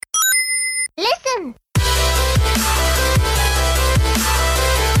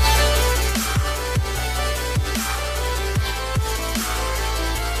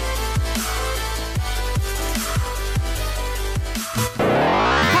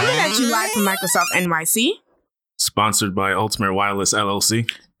to you live from Microsoft NYC. Sponsored by Ultimate Wireless LLC.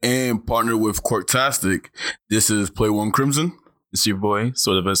 And partnered with Corktastic. This is Play One Crimson. It's your boy,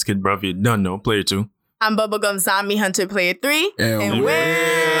 sort of best kid, bruv. You done know, player 2. I'm Bubblegum Zombie Hunter, player 3. And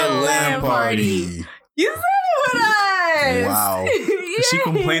we're Lamb Party. You said it with us. Wow. She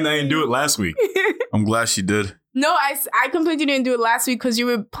complained I didn't do it last week. I'm glad she did. No, I completely didn't do it last week because you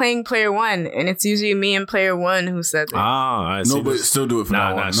were playing player 1, and it's usually me and player 1 who says it. I see. No, but still do it for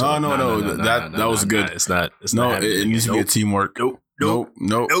now. No. That was good. It's not. It needs to be a teamwork. Nope.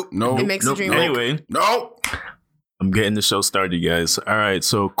 It makes the dream work. Anyway. Nope. I'm getting the show started, you guys. All right,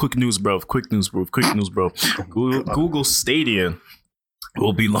 so quick news, bro. Google Stadia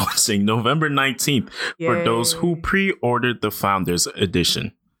will be launching November 19th for those who pre-ordered the Founders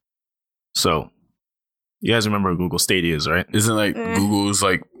Edition. So, you guys remember what Google Stadia is, right? Isn't like Google's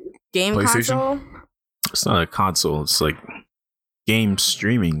like game PlayStation? console? It's not a console. It's like game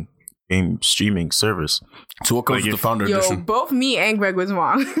streaming service. So what comes with the Founder Edition? Both me and Greg was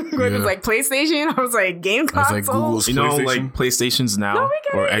wrong. Greg was like PlayStation. I was like game console. That's like Google's PlayStation. Like PlayStation's now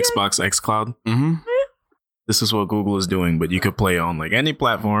or Xbox xCloud. Mm-hmm. This is what Google is doing, but you could play on like any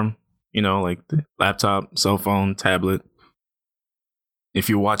platform. Like the laptop, cell phone, tablet. If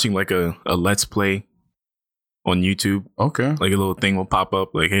you're watching like a Let's Play on YouTube, okay, like a little thing will pop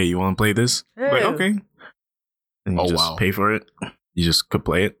up like, "Hey, you want to play this?" Like, okay, and you just pay for it. You just could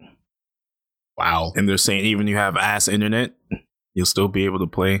play it. Wow. And they're saying even you have ass internet, you'll still be able to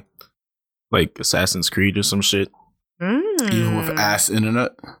play like Assassin's Creed or some shit. Even with ass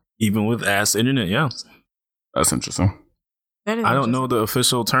internet? Even with ass internet, yeah. That's interesting. I don't know the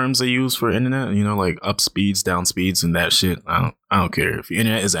official terms they use for internet, like up speeds, down speeds, and that shit. I don't care. If your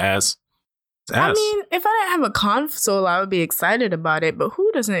internet is ass, it's ass. I mean, if I didn't have a console, I would be excited about it. But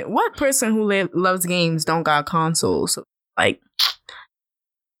who doesn't? What person who loves games don't got consoles? So, like,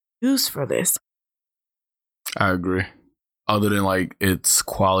 use for this. I agree. Other than like its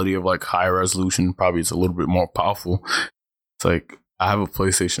quality of like high resolution, probably it's a little bit more powerful. It's like I have a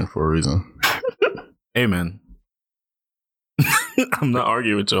PlayStation for a reason. Hey man, I'm not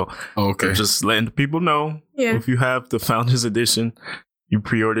arguing with y'all. Okay, I'm just letting people know. Yeah. If you have the Founders Edition, you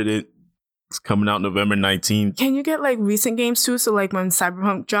pre-ordered it. It's coming out November 19th. Can you get like recent games too? So like when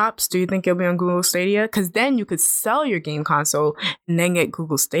Cyberpunk drops, do you think it'll be on Google Stadia? Because then you could sell your game console and then get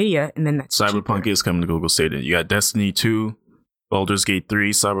Google Stadia, and then that's Cyberpunk cheaper. is coming to Google Stadia. You got Destiny 2, Baldur's Gate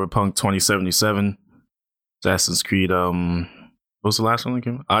 3, Cyberpunk 2077, Assassin's Creed. What was the last one that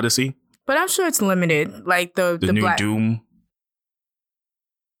came out? Odyssey. But I'm sure it's limited. Like the new Black Doom.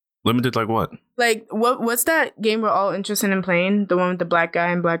 Limited like what? Like what's that game we're all interested in playing? The one with the black guy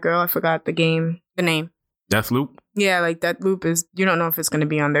and black girl. I forgot the name. Deathloop? Yeah, like that loop is. You don't know if it's going to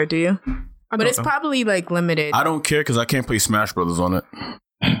be on there, do you? But it's probably like limited. I don't care because I can't play Smash Brothers on it.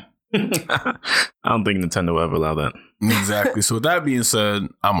 I don't think Nintendo will ever allow that. Exactly. So with that being said,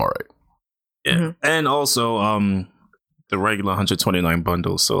 I'm all right. Yeah, and also the regular 129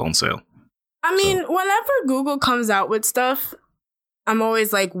 bundle is still on sale. I mean, whenever Google comes out with stuff, I'm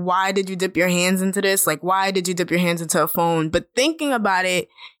always like, why did you dip your hands into this? Like, why did you dip your hands into a phone? But thinking about it,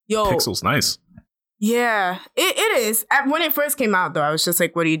 Pixel's nice. Yeah, it is. When it first came out, though, I was just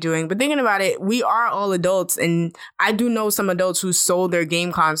like, what are you doing? But thinking about it, we are all adults. And I do know some adults who sold their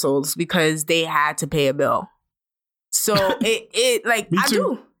game consoles because they had to pay a bill. So it like, I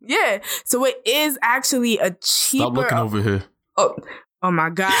do. Yeah. So it is actually a cheaper. Stop looking over here. Oh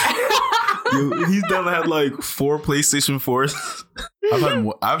my God. He's never had like 4 PlayStation 4s.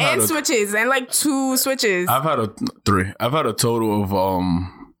 I've had Switches and like 2 Switches. I've had 3. I've had a total of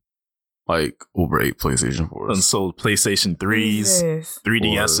like over 8 PlayStation 4s. And sold PlayStation 3s,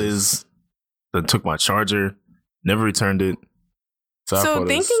 3DSs. Then took my charger, never returned it. So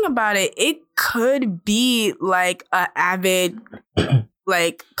thinking about it, it could be like an avid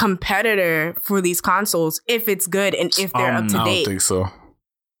like competitor for these consoles if it's good and if they're up to date. I don't think so.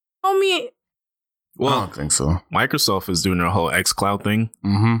 I don't think so. Microsoft is doing their whole xCloud thing.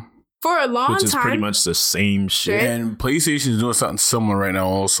 Mm-hmm. For a long time. Which is pretty much the same shit. And PlayStation is doing something similar right now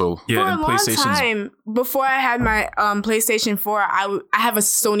also. Yeah, for a long time, before I had my PlayStation 4, I have a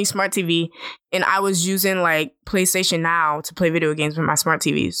Sony Smart TV, and I was using like PlayStation Now to play video games with my Smart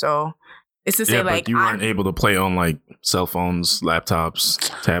TV. So it's to say like... but you weren't able to play on like cell phones, laptops,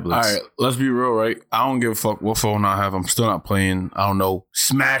 tablets. All right, let's be real, right? I don't give a fuck what phone I have. I'm still not playing, I don't know,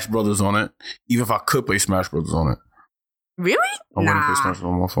 Smash Brothers on it. Even if I could play Smash Brothers on it. Really? I wouldn't play Smash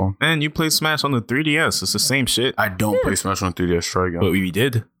on my phone. Man, you play Smash on the 3DS. It's the same shit. I don't play Smash on 3DS. Try again. But we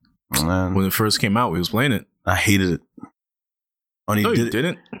did. Man. When it first came out, we was playing it. I hated it. You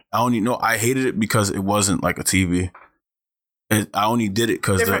didn't? I hated it because it wasn't like a TV. I only did it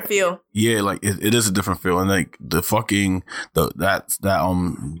because Different feel. Yeah, like it is a different feel, and like the fucking that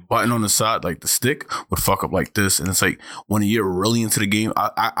button on the side, like the stick, would fuck up like this, and it's like when you're really into the game,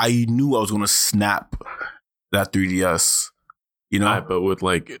 I knew I was gonna snap that 3DS, you know. Right, but with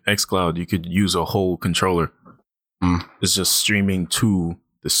like xCloud, you could use a whole controller. It's just streaming to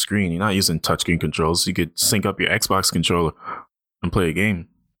the screen. You're not using touchscreen controls. You could sync up your Xbox controller and play a game.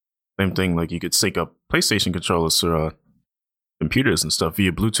 Same thing, like you could sync up PlayStation controllers to computers and stuff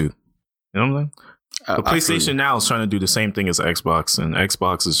via Bluetooth. You know what I'm saying? But PlayStation now is trying to do the same thing as Xbox, and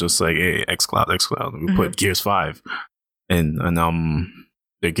Xbox is just like, hey, xCloud. We put Gears 5 and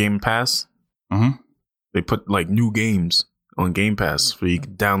their Game Pass. They put like new games on Game Pass for you to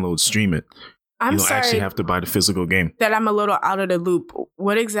download, stream it. I'm you don't sorry actually have to buy the physical game. that I'm a little out of the loop.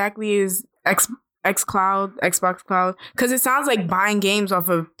 What exactly is xCloud, Xbox Cloud? Because it sounds like buying games off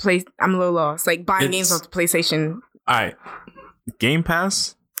of I'm a little lost. Like buying games off the PlayStation. All right. Game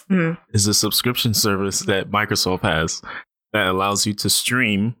Pass is a subscription service that Microsoft has that allows you to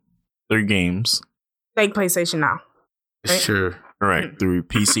stream their games. Like PlayStation Now. Right? Sure. Right. Through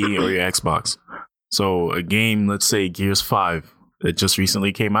PC or your Xbox. So a game, let's say Gears 5, that just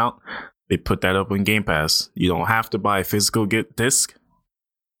recently came out, they put that up on Game Pass. You don't have to buy a physical disc.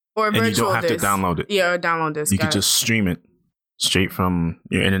 Or and you don't have to download it. Yeah, or download this. You can just stream it straight from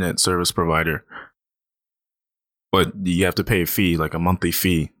your internet service provider. But you have to pay a fee, like a monthly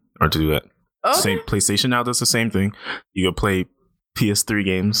fee, or to do that. Okay. Same PlayStation Now does the same thing. You can play PS3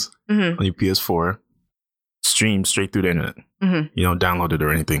 games on your PS4, stream straight through the internet. You don't download it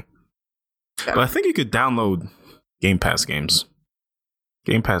or anything. But I think you could download Game Pass games.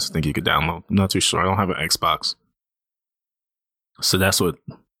 Game Pass, I think you could download. I'm not too sure. I don't have an Xbox. So that's what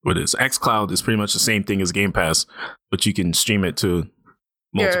it is. xCloud is pretty much the same thing as Game Pass, but you can stream it to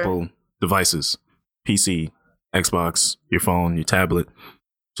multiple devices. PC, Xbox, your phone, your tablet.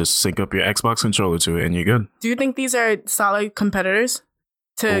 Just sync up your Xbox controller to it and you're good. Do you think these are solid competitors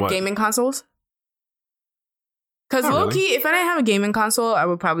to gaming consoles? Because low-key, if I didn't have a gaming console, I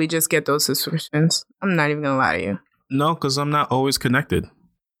would probably just get those subscriptions. I'm not even going to lie to you. No, because I'm not always connected.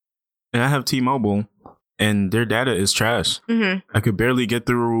 And I have T-Mobile, and their data is trash. I could barely get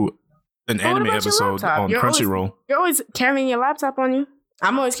through an anime episode on Crunchyroll. You're always carrying your laptop on you.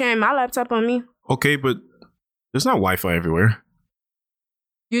 I'm always carrying my laptop on me. Okay, but there's not Wi-Fi everywhere.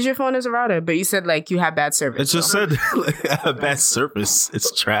 Use your phone as a router, but you said like you have bad service. It just said like, bad service.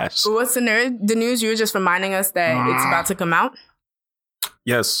 It's trash. What's the news? You were just reminding us that it's about to come out.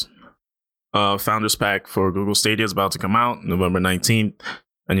 Yes. Founders Pack for Google Stadia is about to come out November 19th.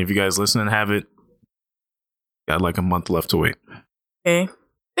 And if you guys listen and have it, got like a month left to wait. Okay.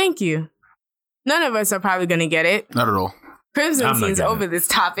 Thank you. None of us are probably going to get it. Not at all. Crimson seems over this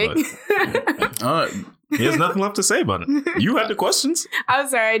topic. All right. He has nothing left to say about it. You had the questions. I'm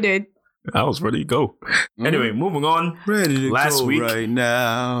sorry, I did. I was ready to go. Anyway, moving on. Ready to last go week, right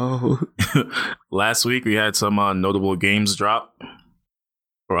now. Last week, we had some notable games drop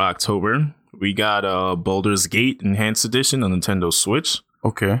for October. We got Baldur's Gate Enhanced Edition on Nintendo Switch.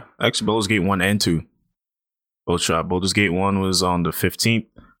 Okay. Actually, Baldur's Gate 1 and 2. Both shot. Baldur's Gate 1 was on the 15th.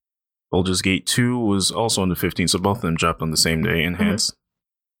 Baldur's Gate 2 was also on the 15th. So both of them dropped on the same day, enhanced.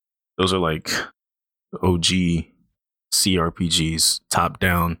 Those are like OG CRPGs,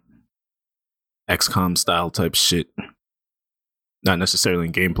 top-down, XCOM style type shit. Not necessarily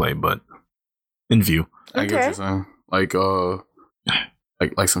in gameplay, but in view. I get what you're saying.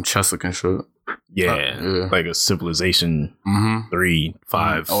 Like some chess looking shit. Yeah, like a Civilization 3,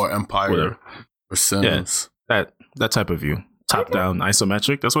 5, or Empire, whatever. Or Sims. Yeah, that type of view. Top-down,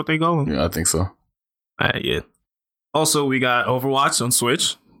 isometric. That's what they call them. Yeah, I think so. Yeah. Also, we got Overwatch on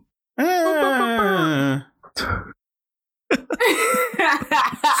Switch. What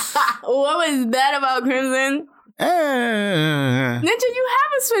was that about, Crimson? Ninja, you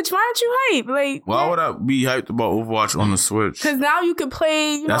have a Switch. Why aren't you hype? Like, why would I be hyped about Overwatch on the Switch? Because now you can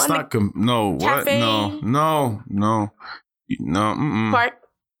play. That's not no. Cafe. What? No. Part.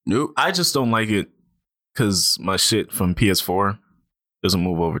 Nope. I just don't like it because my shit from PS4 doesn't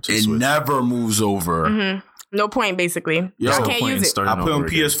move over to Switch. It never moves over. No point, basically. Yo, I can't use it. I put on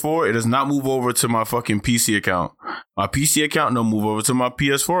PS4. It does not move over to my fucking PC account. My PC account don't move over to my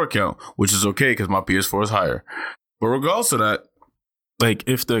PS4 account, which is okay because my PS4 is higher. But regardless of that, like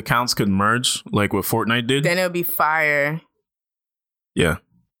if the accounts could merge, like what Fortnite did, then it'll be fire. Yeah.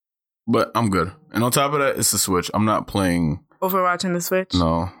 But I'm good. And on top of that, it's the Switch. I'm not playing Overwatch on the Switch?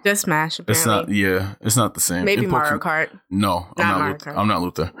 No. Just Smash, apparently. It's not, it's not the same. Maybe Mario Kart. No, I'm not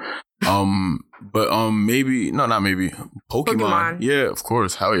Luther. But maybe, not maybe. Pokemon. Yeah, of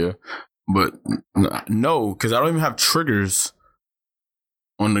course. Hell yeah. But no, because I don't even have triggers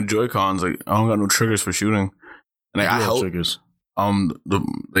on the Joy-Cons, like I don't got no triggers for shooting. And like, I help triggers.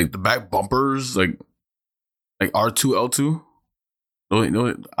 the back bumpers, like R2, L2.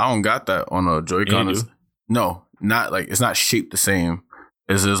 No, I don't got that on a Joy-Con. Yeah, you do. No, not like it's not shaped the same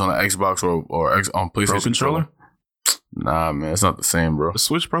as it is on an Xbox or on PlayStation Pro controller? Nah, man, it's not the same, bro. The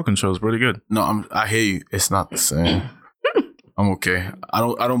Switch Pro controller is pretty good. No, I hear you. It's not the same. I'm okay. I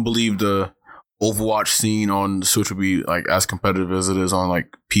don't believe the Overwatch scene on the Switch will be like as competitive as it is on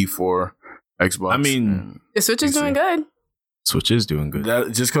like P4, Xbox. I mean, The Switch is doing good. Switch is doing good.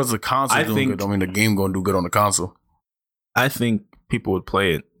 that just because the console doing good, don't mean the game gonna do good on the console. I think people would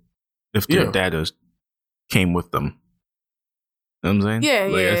play it if their Yeah. data came with them. You know what I'm saying? Yeah,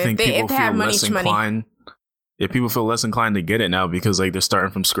 like, yeah. I think They- people if they have feel money, less money. inclined. Yeah, people feel less inclined to get it now because like they're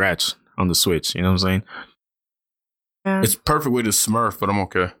starting from scratch on the Switch. You know what I'm saying? Yeah. It's a perfect way to smurf, but I'm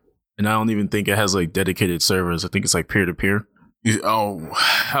okay. And I don't even think it has like dedicated servers. I think it's like peer to peer. Oh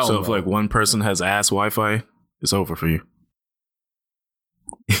hell! So no. if like one person has ass Wi-Fi, it's over for you.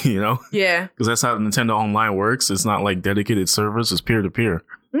 You know, Yeah. because that's how Nintendo Online works. It's not like dedicated servers. It's peer to peer.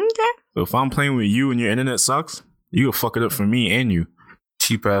 Okay. So if I'm playing with you and your internet sucks, you can fuck it up for me and you.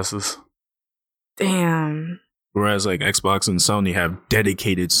 cheap asses. Damn. Whereas like Xbox and Sony have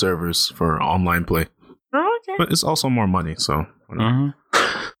dedicated servers for online play. Oh, okay. But it's also more money, so whatever.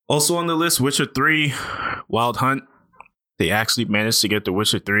 Also on the list, Witcher 3, Wild Hunt. They actually managed to get the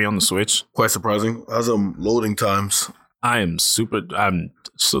Witcher 3 on the Switch. Quite surprising. How's loading times? I'm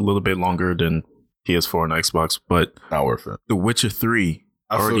just a little bit longer than PS4 and Xbox, but Not worth it. the Witcher 3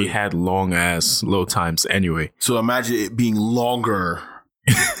 I feel already you. had long ass load times anyway. So imagine it being longer.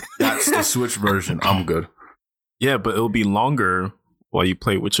 That's the Switch version. I'm good. Yeah, but it'll be longer while you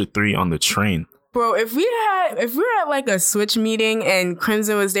play Witcher 3 on the train. Bro, if we were at like a Switch meeting and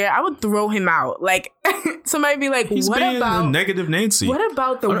Crimson was there, I would throw him out. Like somebody be like, He's "What being about a negative Nancy. What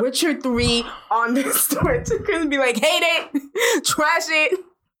about The Witcher 3 on the Switch?" Crimson be like, "Hate it, trash it."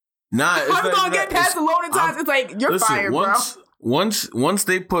 Nah, it's I'm not- gonna it's get not- past the loading times. It's like you're Listen, fired, bro. once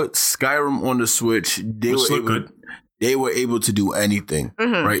they put Skyrim on the Switch, they Which were look able, good. they were able to do anything,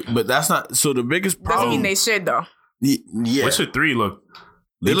 Mhm. right? But that's not. So the biggest Doesn't problem. mean they should though. Yeah, Witcher 3 look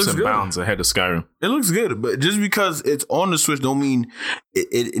leaps looks and good. bounds ahead of Skyrim. it looks good, but just because it's on the Switch, don't mean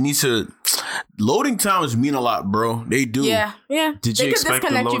it needs to. Loading times mean a lot, bro. They do. Yeah, yeah. Did They you could expect the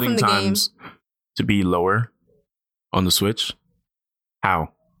disconnect you loading from the times to be lower on the Switch?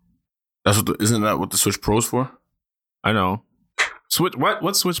 How? Isn't that what the Switch Pro's for? I know. Switch what?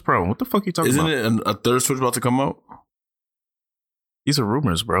 What's Switch Pro? What the fuck are you talking Isn't about? it a third Switch about to come out? These are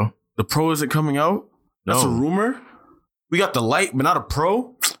rumors, bro. The Pro isn't coming out. That's a No. rumor. We got the Lite, but not a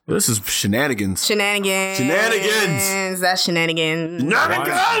Pro. This is shenanigans. Shenanigans. That's shenanigans.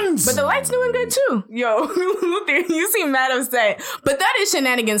 Shenanigans. But the Light's doing good too. Yo, Luther, you seem mad upset. But that is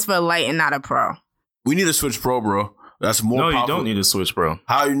shenanigans for a Light and not a Pro. We need a Switch Pro, bro. That's more. No, you powerful. don't need a Switch, bro.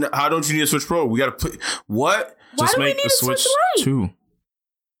 How don't you need a Switch Pro? We got to put what? Why Just do we make need the a Switch Switch Lite? 2.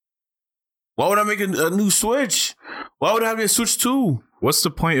 Why would I make a new Switch? Why would I have a Switch 2? What's the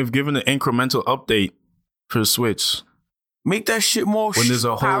point of giving an incremental update for the Switch Make that shit more. when there's a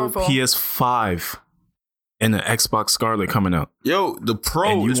whole Powerful. PS5 and an Xbox Scarlet coming out? Yo, the Pro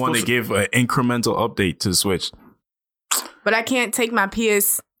And you is want to supposed give an incremental update to the Switch. But I can't take my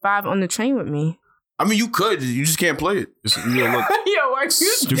PS5 on the train with me. I mean, you could. You just can't play it. You look Yo, are you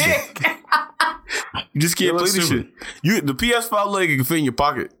Stupid. dick? You just can't You play look this shit. stupid. The PS5 leg can fit in your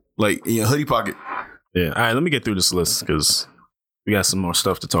pocket, like in your hoodie pocket. Yeah. All right, let me get through this list because we got some more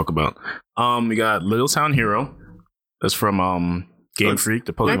stuff to talk about. We got Little Town Hero. That's from Game Looks- Freak,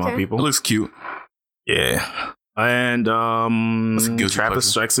 the Pokemon Okay. It people. looks cute. Yeah. And That's a guilty Travis pleasure.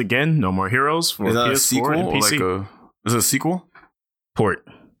 Strikes Again, No More Heroes for Is that PS4 a sequel and or PC. like a? Is it a sequel? Port.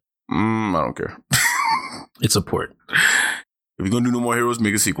 I don't care. It's a port. If you're gonna do No More Heroes,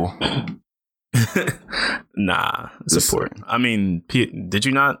 make a sequel. Nah, it's Just a port. I mean, did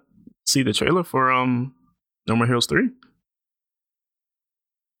you not see the trailer for No More Heroes 3?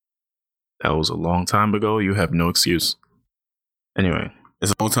 That was a long time ago. You have no excuse. Anyway,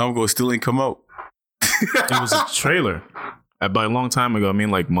 It's a long time ago. It still ain't come out. it was a trailer. By a long time ago, I mean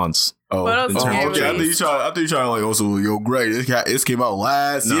like months. Oh, What else is there okay. I think released? you trying to like also yo great. This came out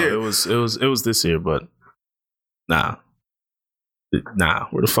last No, year. it was this year, but nah.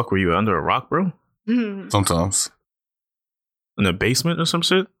 Where the fuck were you? Under a rock, bro? Sometimes In the basement or some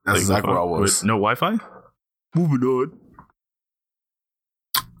shit? That's exactly where I was. With no Wi-Fi? moving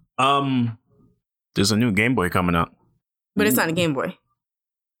on. There's a new Game Boy coming out. But it's not a Game Boy.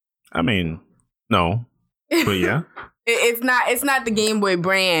 I mean, no, but yeah. It's not the Game Boy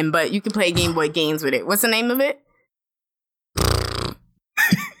brand, but you can play Game Boy games with it. What's the name of it?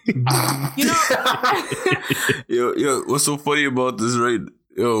 You know, yo, what's so funny about this, right?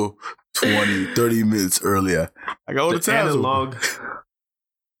 Yo, 20, 30 minutes earlier. I got all the tabs.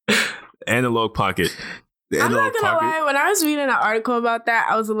 Analog pocket. The I'm not analog gonna pocket. lie. When I was reading an article about that,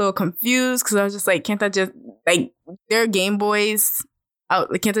 I was a little confused because I was just like, can't I just like they're Game Boys? Oh,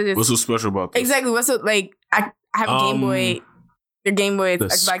 can't I just What's so special about this? exactly? What's so like? I have a Game Boy. They're Game Boys. The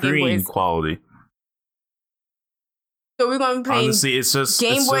I buy Game screen Boys. quality. So we're gonna be playing Honestly, it's just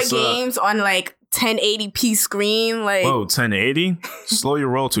Game it's Boy just, games on like 1080p screen. Like, Whoa, 1080? Slow your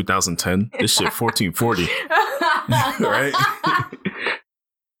roll, 2010. This shit 1440. Right?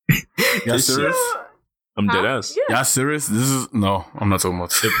 Y'all This serious? shit- I'm dead ass. Yeah. Y'all serious? This is no. I'm not talking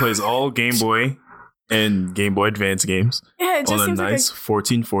about. It plays all Game Boy and Game Boy Advance games Yeah, it just on a seems nice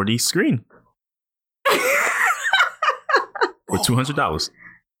 1440 screen for $200.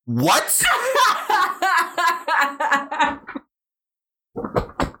 What?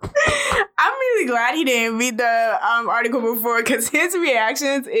 I'm really glad he didn't read the article before because his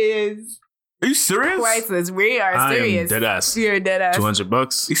reactions is Are you serious? priceless. We are I am serious. dead ass. We are dead ass.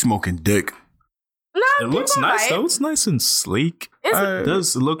 $200. He's smoking dick. No, It looks people nice like though. It's nice and sleek. It's It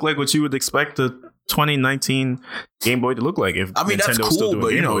does look like what you would expect a 2019 Game Boy to look like if I mean, Nintendo that's was still cool, doing but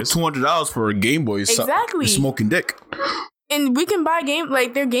you Game know, Boys. $200 for a Game Boy is Exactly. is smoking dick. and we can buy game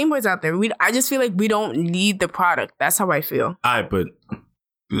like there are Game Boys out there. I just feel like we don't need the product. That's how I feel. Alright, but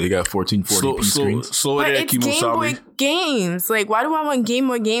they got 1440p screens. Slow But it it's down, Game Boy games. Like, why do I want Game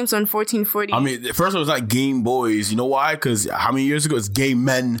Boy games on 1440? I mean, first of all, it's not Game Boys. You know why? Because how many years ago? It's Game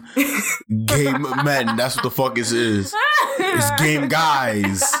Men. Game Men. That's what the fuck it is. It's Game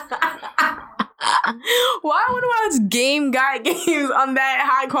Guys. Why would I watch Game Guy games on that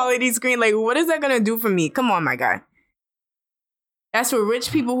high quality screen? Like, what is that gonna do for me? Come on, my guy. That's for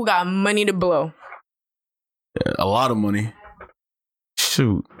rich people who got money to blow. Yeah, a lot of money.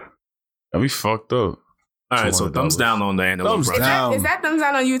 Shoot. That'd be fucked up. Alright, so thumbs $200. down on the analog Thumbs project. down. Is that thumbs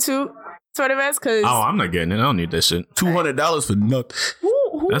down on YouTube? Sort of as because Oh, I'm not getting it. I don't need that shit. $200 for nothing.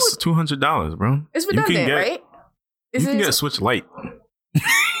 who That's $200, bro. it's you can redundant, get- right? You can get a Switch Lite.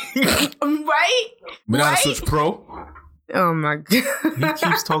 right? But not a Right? Switch Pro. Oh my god! He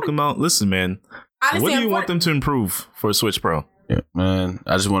keeps talking about, listen, man, Honestly, what do I'm you want for- them to improve for a Switch Pro? Yeah, man.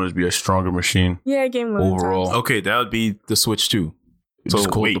 I just want it to be a stronger machine. Yeah, game load Overall. times. Okay, that would be the Switch 2. So Just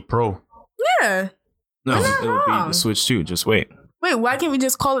call it wait. the Pro. Yeah. No, You're not it would be wrong. the Switch 2. Just wait. Wait, why can't we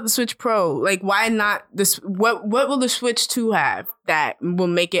just call it the Switch Pro? Like, why not this? What will the Switch 2 have that will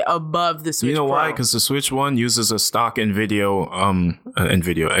make it above the Switch You know Pro? why? Because the Switch 1 uses a stock NVIDIA.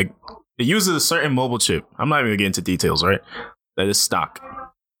 It uses a certain mobile chip. I'm not even going to get into details, right? That is stock,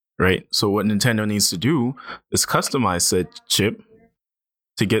 right? So what Nintendo needs to do is customize said chip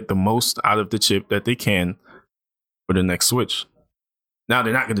to get the most out of the chip that they can for the next Switch. Now,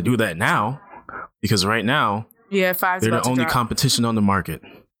 they're not going to do that now because right now, Yeah, 5's they're about the to only drop. competition on the market.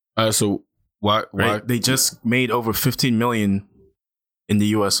 So why? Right? They just made over 15 million in the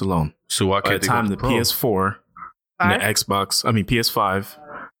US alone. So why By can't the they go time to the Pro? PS4 and the PS5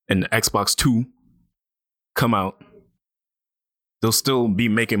 and the Xbox 2 come out, they'll still be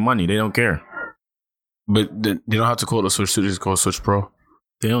making money. They don't care. But they don't have to call it a Switch 2. They just call it Switch Pro.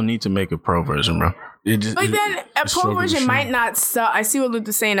 They don't need to make a pro version, bro. It just, But then a pro stronger version machine. might not sell. I see what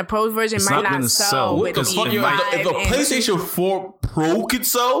Luke's saying. A pro version It's might not not gonna sell. sell. With What the fuck? the Yo, if the 5 and- PlayStation 4 Pro could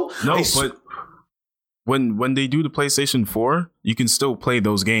sell, No, they but when they do the PlayStation 4, you can still play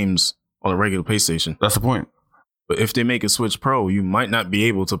those games on a regular PlayStation. that's the point. But if they make a Switch Pro, you might not be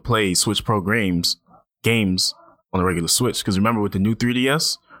able to play Switch Pro games on a regular Switch. Because remember with the new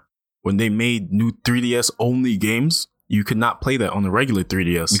 3DS, when they made new 3DS only games, you could not play that on the regular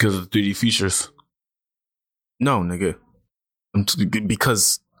 3DS. Because of the 3D features. No, nigga.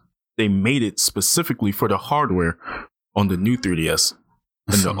 Because they made it specifically for the hardware on the new 3DS.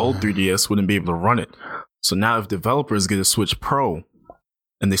 And the old 3DS wouldn't be able to run it. So now if developers get a Switch Pro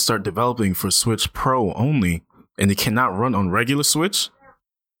and they start developing for Switch Pro only and they cannot run on regular Switch,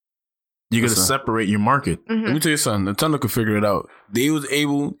 you're going to Listen. separate your market. Let me tell you something. Nintendo could figure it out. They was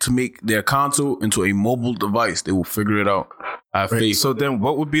able to make their console into a mobile device. They will figure it out. I have Right? faith. So then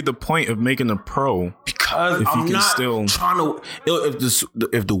what would be the point of making a Pro? Because if you I'm can not still- trying to.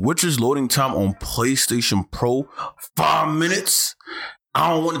 If the Witcher's loading time on PlayStation Pro 5 minutes,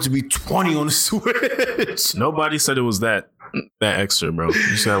 I don't want it to be 20 on the Switch. Nobody said it was that extra, bro. You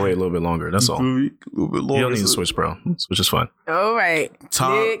just gotta wait a little bit longer. That's all. A little bit You longer. don't need to Switch Pro. Switch is fine. All right.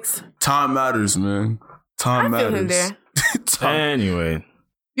 Time, Next. time matters, man. Time I feel matters. him there. Time- Anyway,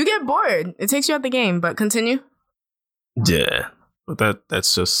 You get bored. It takes you out the game, but continue. yeah, but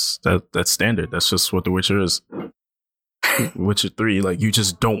that's just that's standard. That's just what The Witcher is. Witcher 3, like you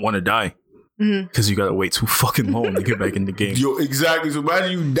just don't want to die. Because you gotta wait too fucking long to get back in the game. Yo, exactly. So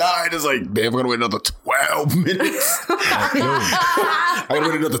imagine you died. It's like, damn, we're gonna wait another 12 minutes. I gotta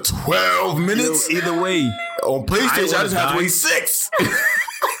wait another 12 minutes. Either way, on PlayStation, I just have to wait 6.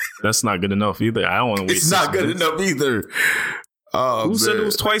 That's not good enough either. I don't want to wait. It's not good enough either. Who said it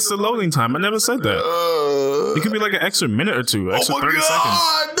was twice the loading time? I never said that. It could be like an extra minute or two, extra 30 seconds.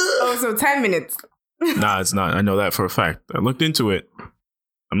 Oh, so 10 minutes. Nah, it's not. I know that for a fact. I looked into it.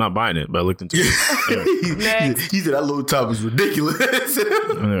 I'm not buying it, but I looked into it. Anyway. He said that load time is ridiculous.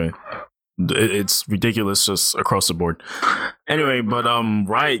 Anyway, it's ridiculous just across the board. Anyway, but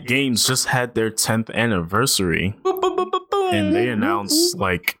Riot Games just had their 10th anniversary, and they announced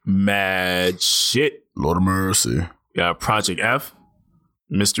like mad shit. Lord of mercy. Yeah, Project F,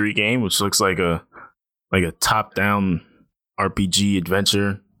 mystery game, which looks like a top-down RPG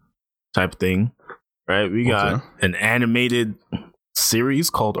adventure type thing. Right? We got an animated series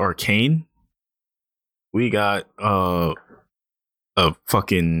called Arcane. We got a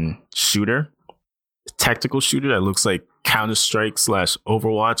fucking shooter, a tactical shooter that looks like Counter-Strike /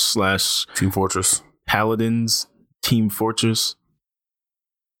 Overwatch / Team Fortress. Paladins, Team Fortress.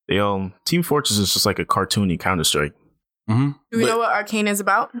 Team Fortress is just like a cartoony Counter-Strike. Do we know what Arcane is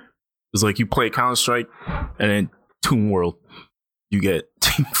about? It's like you play Counter-Strike and then Toon World, you get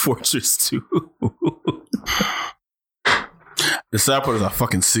Team Fortress 2. The sad part is I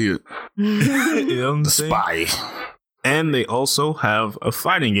fucking see it. You know what I'm saying? Spy. And they also have a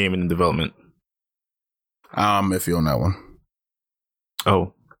fighting game in development. I'm iffy on that one.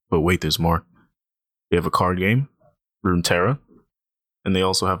 Oh, but wait, there's more. They have a card game, Runeterra, and they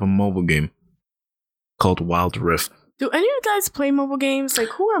also have a mobile game called Wild Rift. Do any of you guys play mobile games? Like,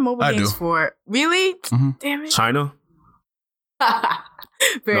 who are mobile games for? Really? Mm-hmm. Damn it. China?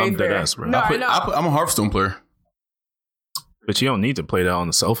 Very no, fair. ass, bro. No, I know. I'm a Hearthstone player. But you don't need to play that on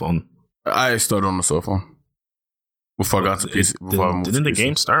the cell phone. I started on the cell phone. Before I got to PC. Didn't the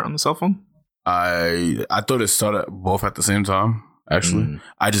game start on the cell phone? I thought it started both at the same time. Actually,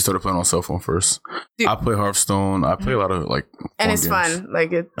 I just started playing on cell phone first. Dude. I play Hearthstone. I play a lot of like, and it's games. Fun.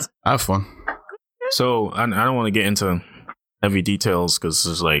 Like it's. I have fun. So I don't want to get into heavy details because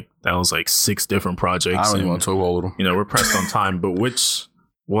it's like that was like 6 different projects. I don't even want to talk about all of them. You know, we're pressed on time. But which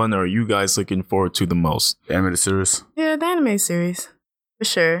one are you guys looking forward to the most? The animated series. Yeah, the anime series for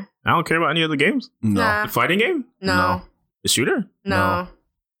sure. I don't care about any other games. No. Nah. The fighting game? No. The shooter? No.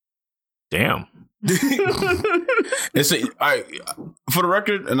 Damn. It's for the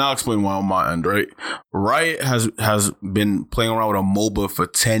record, and I'll explain why on my end, right? Riot has been playing around with a MOBA for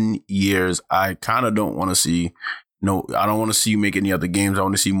 10 years. I kind of don't want to see I don't want to see you make any other games. I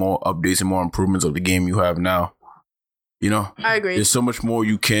want to see more updates and more improvements of the game you have now. You know? I agree. There's so much more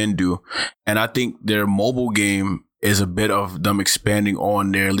you can do. And I think their mobile game is a bit of them expanding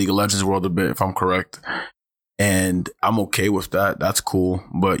on their League of Legends world a bit, if I'm correct. And I'm okay with that. That's cool.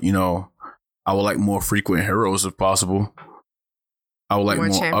 But, you know, I would like more frequent heroes if possible. I would like more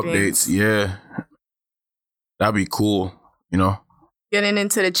updates. Yeah. That'd be cool, you know? Getting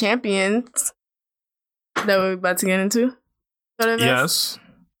into the champions that we're about to get into. Yes.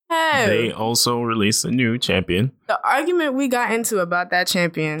 Hey. They also released a new champion. The argument we got into about that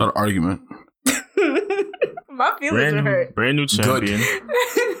champion. Not an argument. My feelings are hurt. Brand new champion.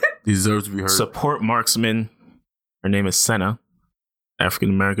 Deserves to be heard. Support marksman. Her name is Senna.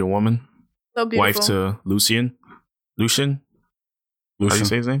 African-American woman. So beautiful. Wife to Lucian. How do you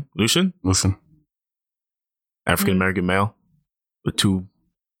say his name? Lucian. African-American male with 2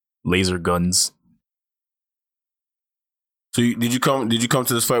 laser guns. So did you come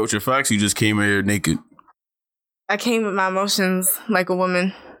to this fight with your facts? You just came here naked. I came with my emotions like a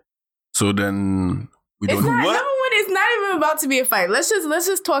woman. So then we don't do what? Number one, it's not even about to be a fight. Let's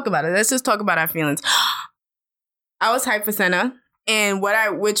just talk about it. Let's just talk about our feelings. I was hyped for Senna. And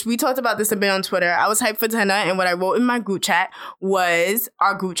which we talked about this a bit on Twitter. I was hyped for Senna, and what I wrote in my group chat was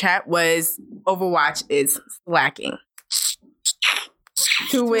Overwatch is slacking.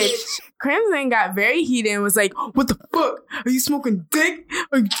 To which Crimson got very heated and was like, "What the fuck? Are you smoking dick?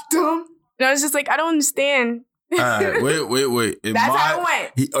 Are you dumb?" And I was just like, "I don't understand." All right, wait. That's how it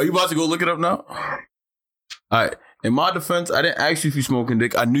went. Are you about to go look it up now? All right. In my defense, I didn't ask you if you smoking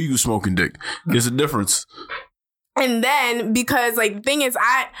dick. I knew you was smoking dick. There's a difference. And then, because, like, the thing is,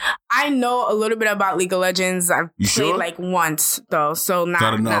 I know a little bit about League of Legends. I've played, like, once, though. So,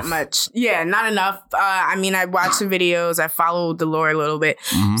 not much. Yeah, not enough. I mean, I watched the videos. I followed the lore a little bit.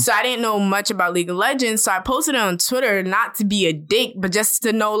 Mm-hmm. So, I didn't know much about League of Legends. So, I posted it on Twitter, not to be a dick, but just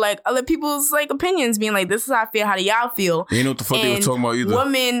to know, like, other people's, like, opinions. Being like, this is how I feel. How do y'all feel? You know what the fuck they were talking about either.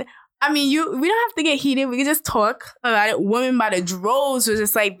 Women I mean, we don't have to get heated. We can just talk about it. Women by the droves was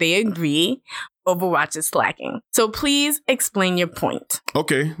just like, they agree Overwatch is slacking. So please explain your point.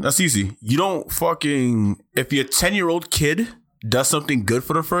 Okay, that's easy. You don't fucking... If your 10-year-old kid does something good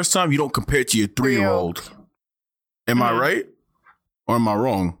for the first time, you don't compare it to your 3-year-old. Am I right? Or am I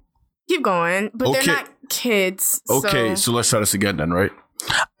wrong? Keep going. But they're not kids. Okay, so let's try this again then, right?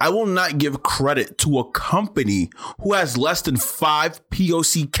 I will not give credit to a company who has less than 5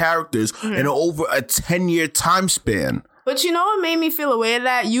 POC characters in over a 10-year time span. But you know what made me feel aware of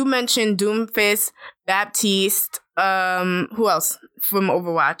that? You mentioned Doomfist, Baptiste, who else from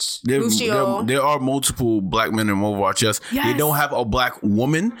Overwatch? Lucio. There are multiple black men in Overwatch, yes. They don't have a black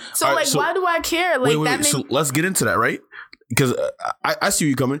woman. So, why do I care? Wait. So let's get into that, right? Because I see where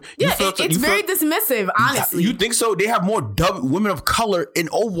you're coming. Yeah, it's very dismissive, honestly. You think so? They have more women of color in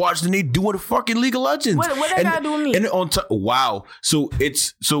Overwatch than they do in fucking League of Legends. What that got to do with me? And wow. So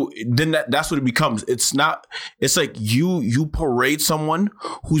then that's what it becomes. It's not. It's like you parade someone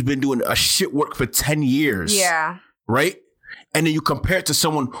who's been doing a shit work for 10 years. Yeah. Right. And then you compare it to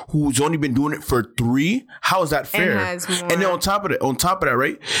someone who's only been doing it for 3. How is that fair? And then on top of that,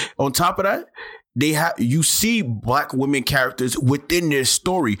 right? On top of that. You see black women characters within their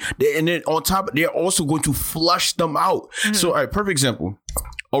story, and then on top, they're also going to flush them out. So, all right, perfect example.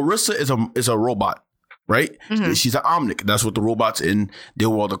 Orisa is a robot, right? She's an Omnic. That's what the robots in their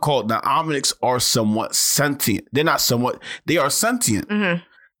world are called. Now, Omnics are somewhat sentient. They're not somewhat. They are sentient.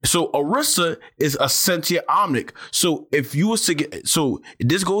 So Orisa is a sentient Omnic. So if you was to get, so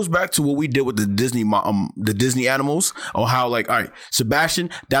this goes back to what we did with the Disney animals, on how all right, Sebastian,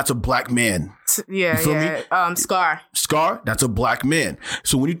 that's a black man. Yeah, you feel me? Scar, that's a black man.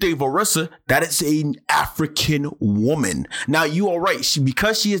 So when you think of Orisa, that is an African woman. Now you are right.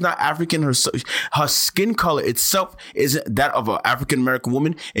 Because she is not African, her skin color itself isn't that of an African American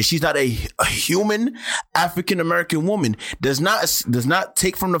woman, and she's not a human African American woman. Does not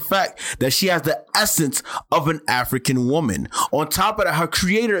take from the fact that she has the essence of an African woman. On top of that, her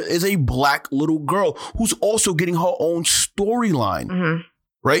creator is a black little girl who's also getting her own storyline.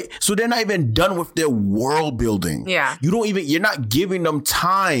 Right? So they're not even done with their world building. Yeah. You're not giving them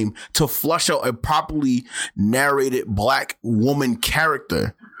time to flush out a properly narrated black woman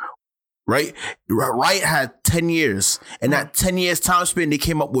character. Right? Riot had 10 years. And that 10 years time span, they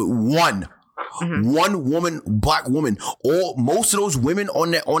came up with one woman, black woman. Most of those women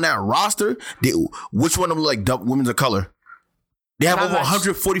on that roster, which one of them like women of color? They have over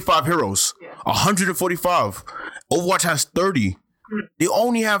 145 heroes. 145. Overwatch has 30. They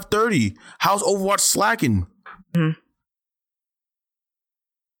only have 30. How's Overwatch slacking?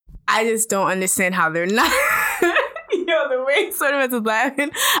 I just don't understand how they're not. The way sort of is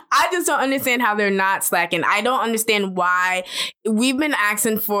laughing. I just don't understand how they're not slacking. I don't understand why we've been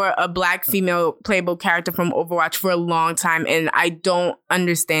asking for a black female playable character from Overwatch for a long time, and I don't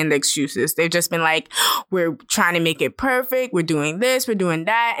understand the excuses. They've just been like, we're trying to make it perfect. We're doing this. We're doing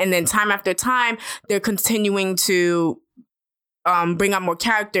that. And then time after time, they're continuing to bring up more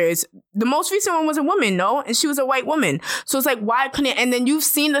characters. The most recent one was a woman, no? And she was a white woman. So it's like, why couldn't... And then you've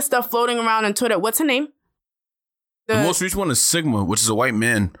seen the stuff floating around on Twitter. What's her name? The most recent one is Sigma, which is a white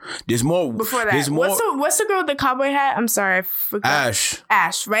man. There's more... Before that, what's the girl with the cowboy hat? I'm sorry, I forgot.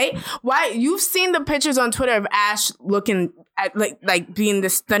 Ash, right? Why? You've seen the pictures on Twitter of Ash looking at, like being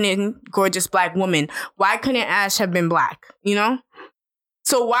this stunning, gorgeous black woman. Why couldn't Ash have been black? You know?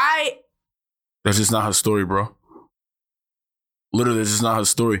 So why... That's just not her story, bro. Literally, this is not her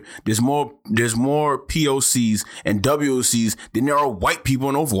story. There's more POCs and WOCs than there are white people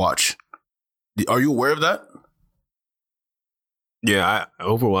in Overwatch. Are you aware of that? Yeah,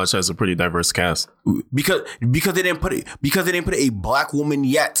 Overwatch has a pretty diverse cast. Because they didn't put a black woman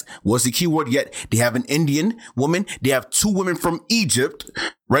yet. What's the key word yet? They have an Indian woman. They have 2 women from Egypt,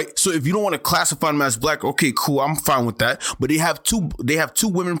 right? So if you don't want to classify them as black, okay, cool, I'm fine with that. But they have two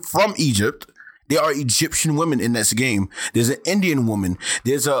women from Egypt. There are Egyptian women in this game. There's an Indian woman.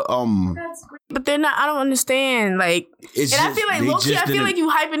 There's a But they're not. I don't understand. Like, and I feel like low-key, I feel like you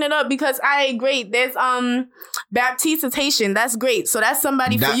hyping it up because great. There's Baptiste Haitian. That's great. So that's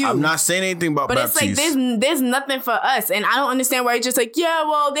somebody for you. I'm not saying anything about Baptiste. But it's like there's nothing for us, and I don't understand why you're just like, yeah,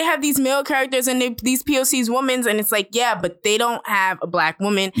 well, they have these male characters and these POCs women's, and it's like, yeah, but they don't have a black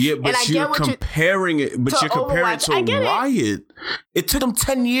woman. Yeah, but you're comparing it. But you're comparing it to Riot. It took them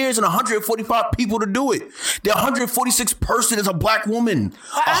 10 years and 145 people to do it. The 146th person is a black woman.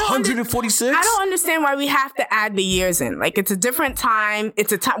 146. I don't understand why we have to add the years in. Like, it's a different time.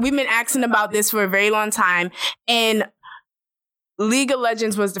 It's a time we've been asking about this for a very long time, and League of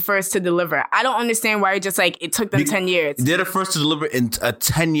Legends was the first to deliver. I don't understand why it took them 10 years. They're the first to deliver in a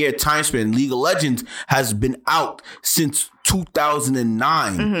 10-year time span. League of Legends has been out since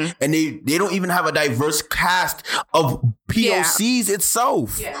 2009. And they don't even have a diverse cast of POCs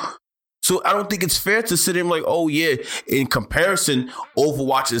itself. Yeah. So I don't think it's fair to sit in like, oh yeah, in comparison,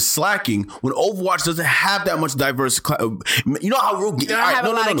 Overwatch is slacking when Overwatch doesn't have that much diverse. You know how real. They don't have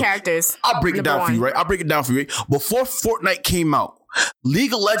a lot of characters. I'll break it down for you, right? Before Fortnite came out,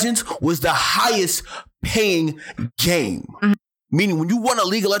 League of Legends was the highest paying game. Meaning when you won a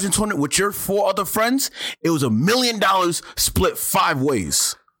League of Legends tournament with your 4 other friends, it was $1 million split 5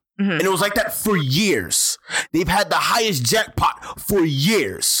 ways. And it was like that for years. They've had the highest jackpot for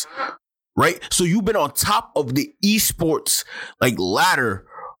years. Right? So you've been on top of the esports like ladder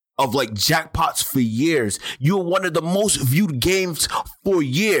of like jackpots for years. You're one of the most viewed games for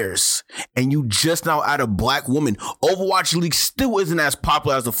years. And you just now add a black woman. Overwatch League still isn't as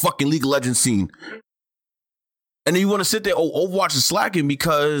popular as the fucking League of Legends scene. And then you want to sit there, Overwatch is slacking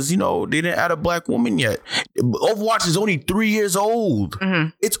because, they didn't add a black woman yet. Overwatch is only 3 years old.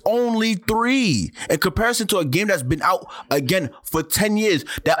 It's only 3. In comparison to a game that's been out, again, for 10 years,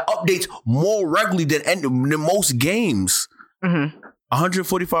 that updates more regularly than most games.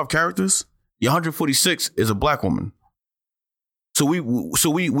 145 characters, 146 is a black woman. So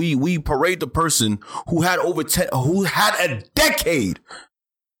we parade the person who had who had a decade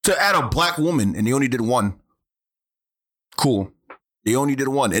to add a black woman, and they only did 1. Cool. They only did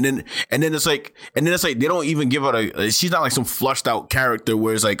 1. And then it's like they don't even give her she's not like some flushed out character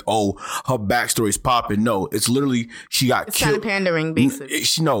where it's like, oh, her backstory's popping. No, it's literally she got killed. It's kind of pandering, basically.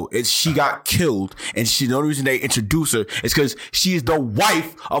 She got killed, and the only reason they introduce her is because she is the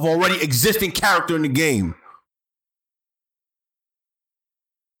wife of already existing character in the game.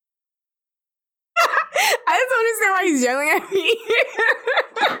 I just don't understand why he's yelling at me.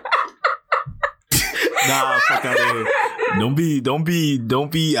 Nah, fuck out of here. Don't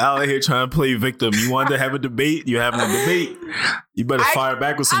be out here trying to play victim. You wanted to have a debate, you're having a debate. You better fire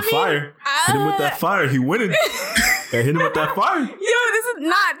back with some fire. Hit him with that fire. He winning. Hit him with that fire. Yo, this is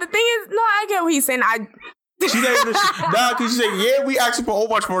not the thing is, no, I get what he's saying. Because she's saying, yeah, we asking for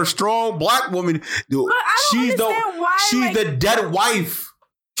Overwatch for a strong black woman. Dude, she's the dead wife.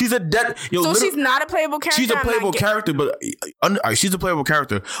 She's a dead. She's not a playable character. She's a playable character, but she's a playable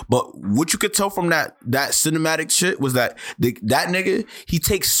character. But what you could tell from that cinematic shit was that that nigga, he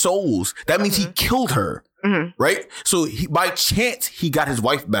takes souls. That means he killed her, right? So by chance he got his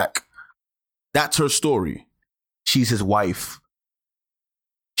wife back. That's her story. She's his wife.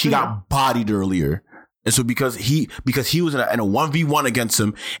 She got bodied earlier. And so because he was in a 1v1 against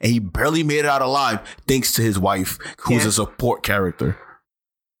him and he barely made it out alive thanks to his wife, who's a support character.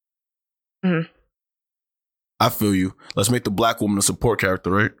 I feel you. Let's make the black woman a support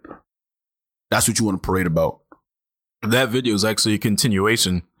character, right? That's what you want to parade about. That video is actually a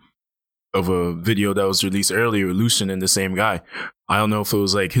continuation of a video that was released earlier, Lucian and the same guy. I don't know if it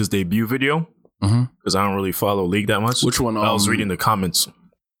was like his debut video, because I don't really follow League that much. Which one? I was reading the comments.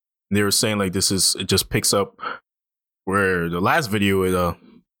 They were saying like it just picks up where the last video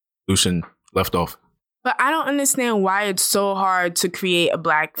Lucian left off. But I don't understand why it's so hard to create a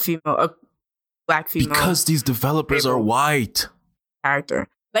black female. Because these developers are white. Character.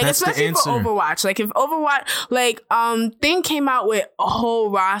 Like, that's especially for Overwatch. Like, if Overwatch, Thing came out with a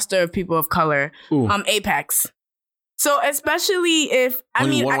whole roster of people of color. Apex. So, especially if,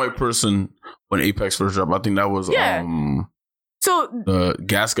 one white person when Apex first dropped, I think that was, the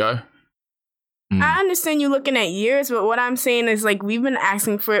gas guy. I understand you looking at years, but what I'm saying is, like, we've been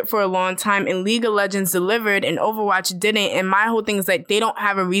asking for it for a long time, and League of Legends delivered, and Overwatch didn't. And my whole thing is that they don't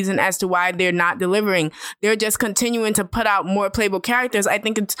have a reason as to why they're not delivering. They're just continuing to put out more playable characters. I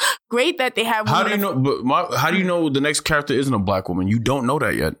think it's great that they have. How do you know? But how do you know the next character isn't a black woman? You don't know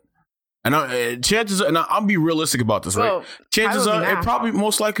that yet. And chances are, and I'll be realistic about this, right? Chances are, it probably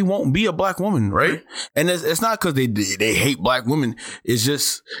most likely won't be a black woman, right? And it's not because they hate black women. It's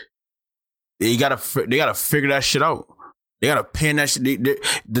just. They gotta figure that shit out. They gotta pan that shit.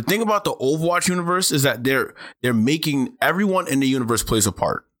 The thing about the Overwatch universe is that they're making everyone in the universe plays a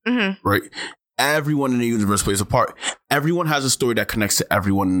part, right? Everyone in the universe plays a part. Everyone has a story that connects to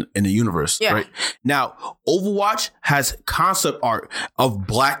everyone in the universe, right? Now, Overwatch has concept art of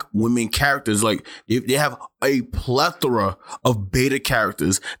black women characters. Like, they have a plethora of beta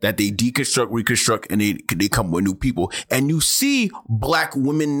characters that they deconstruct, reconstruct, and they come with new people. And you see black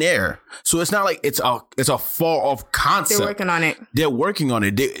women there. So it's not like it's a far off concept. They're working on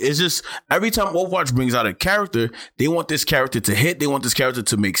it. It's just every time Overwatch brings out a character, they want this character to hit. They want this character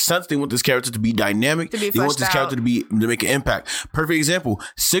to make sense. They want this character to be dynamic. They want this character to be to make an impact. Perfect example.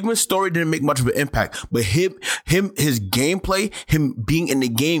 Sigma's story didn't make much of an impact, but his gameplay, him being in the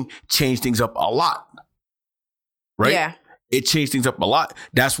game, changed things up a lot. Right? Yeah. It changed things up a lot.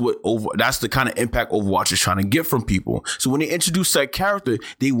 That's the kind of impact Overwatch is trying to get from people. So when they introduce that character,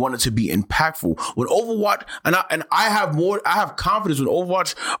 they want it to be impactful. When Overwatch, I have confidence when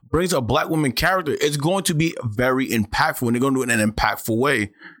Overwatch brings a black woman character, it's going to be very impactful, and they're going to do it in an impactful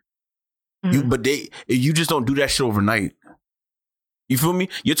way. You just don't do that shit overnight. You feel me?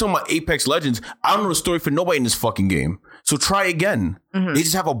 You're talking about Apex Legends. I don't know the story for nobody in this fucking game. So try again. They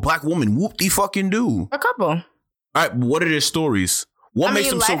just have a black woman. Whoop de fucking do. A couple. All right, what are their stories? What makes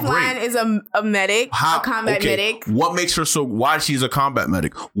them so great? Lifeline is a medic, a combat medic. What makes her so? Why she's a combat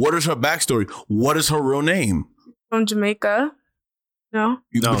medic? What is her backstory? What is her real name? From Jamaica. No,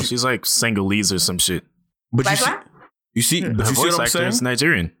 she's like Senegalese or some shit. But you see her what voice I'm actor saying? is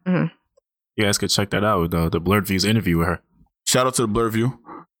Nigerian. Mm-hmm. You guys could check that out with the Blurred Views interview with her. Shout out to the Blurred View.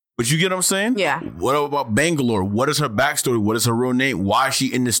 But you get what I'm saying? Yeah. What about Bangalore? What is her backstory? What is her real name? Why is she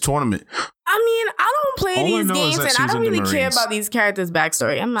in this tournament? I mean, I don't play these games, and I don't really care about these characters'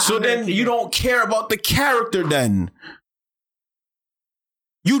 backstory. Then you don't care about the character then.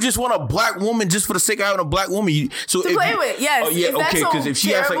 You just want a black woman just for the sake of having a black woman. To play with, yes. Because if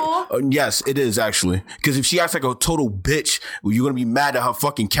she acts like, yes, it is actually. Because if she acts like a total bitch, you're gonna be mad that her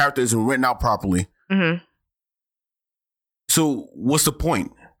fucking character isn't written out properly. Mm-hmm. So what's the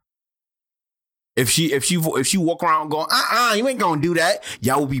point? If she walk around going, you ain't gonna do that,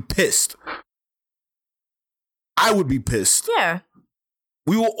 y'all will be pissed. I would be pissed. Yeah.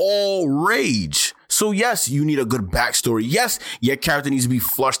 We will all rage. So yes, you need a good backstory. Yes, your character needs to be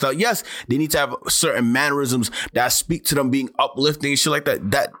flushed out. Yes, they need to have certain mannerisms that speak to them being uplifting and shit like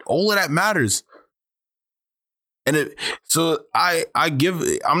that. That all of that matters. And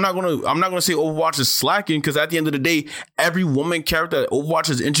I'm not gonna say Overwatch is slacking, because at the end of the day, every woman character that Overwatch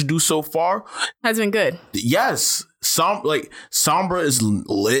has introduced so far has been good. Yes. Sombra is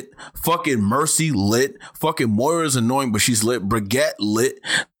lit. Fucking Mercy lit. Fucking Moira is annoying, but she's lit. Brigitte lit.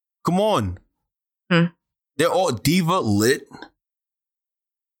 Come on. They're all Diva lit.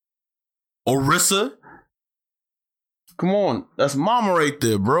 Orisa. Come on. That's mama right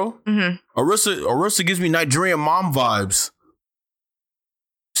there, bro. Mm-hmm. Orisa gives me Nigerian mom vibes.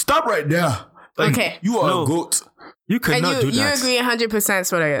 Stop right there. Okay. You are a goat. You could not do that. You agree 100%,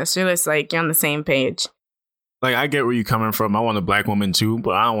 Sweater. Yes. You're just like, you're on the same page. Like, I get where you're coming from. I want a black woman too,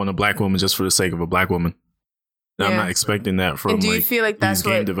 but I don't want a black woman just for the sake of a black woman. Yeah. I'm not expecting that from do you feel like that's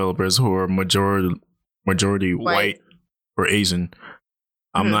these game developers who are majority white or Asian.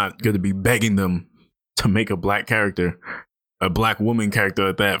 I'm not going to be begging them to make a black character, a black woman character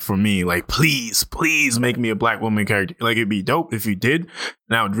at that for me. Like, please make me a black woman character. Like, it'd be dope if you did,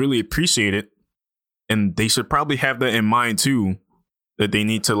 and I would really appreciate it. And they should probably have that in mind too, that they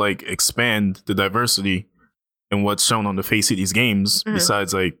need to like expand the diversity in what's shown on the face of these games,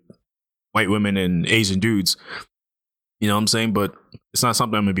 besides like white women and Asian dudes. You know what I'm saying? But it's not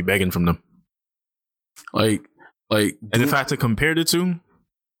something I'm gonna be begging from them. And if I had to compare the two,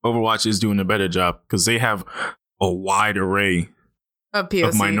 Overwatch is doing a better job because they have a wide array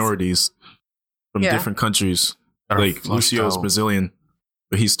of minorities from different countries. Like Lucio's Brazilian,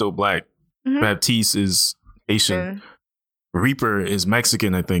 but he's still black. Baptiste is Haitian. Reaper is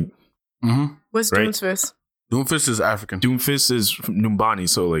Mexican, I think. What's Doomfist? Doomfist is African. Doomfist is from Numbani,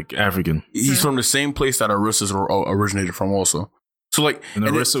 so like African. He's from the same place that Orisa's originated from also. So like, and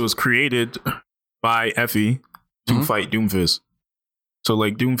Orisa was created by Effie to fight Doomfist. So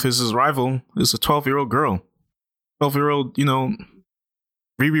like Doomfist's rival is a 12-year-old girl. 12-year-old,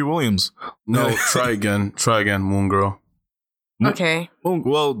 Riri Williams. No, try again, Moon Girl. Okay.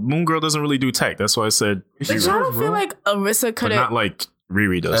 Moon Girl doesn't really do tech. That's why I said. But y'all don't feel like Orisa could have. Not like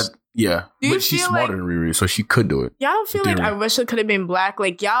Riri does. Yeah, but she's smarter than Riri, so she could do it. Y'all don't feel like Orisa could have been black?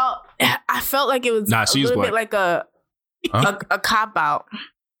 Like y'all, I felt like it was a little bit like a cop out.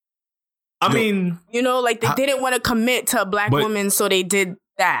 I mean, like they didn't want to commit to a black woman, so they did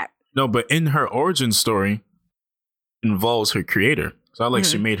that. No, but in her origin story involves her creator. It's not like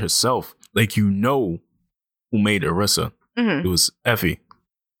she made herself. Like, who made Orisa. It was Effie.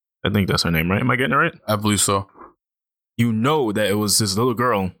 I think that's her name, right? Am I getting it right? I believe so. You know that it was this little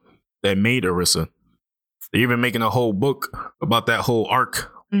girl that made Orisa. They're even making a whole book about that whole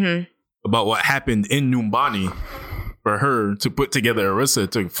arc, about what happened in Numbani for her to put together Orisa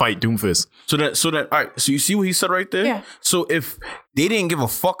to fight Doomfist. So that all right, so you see what he said right there? Yeah. So if they didn't give a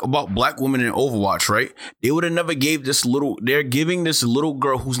fuck about black women in Overwatch, right? They would have never gave they're giving this little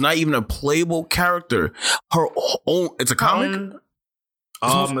girl who's not even a playable character her own, it's a comic?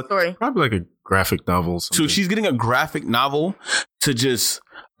 Story. Probably like a graphic novels. So she's getting a graphic novel to just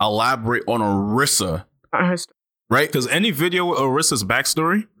elaborate on Orisa, right? Because any video with Orisa's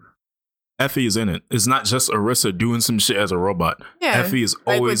backstory, Effie is in it. It's not just Orisa doing some shit as a robot. Yeah, Effie is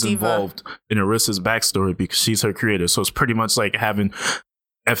like always with Diva. involved in Orisa's backstory because she's her creator. So it's pretty much like having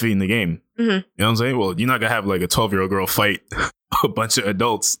Effie in the game. Mhm. You know what I'm saying? Well, you're not gonna have like a 12-year-old girl fight a bunch of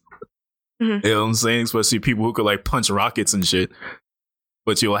adults. Mhm. You know what I'm saying? Especially people who could like punch rockets and shit.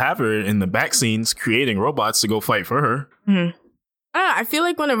 But you'll have her in the back scenes creating robots to go fight for her. Mhm. I feel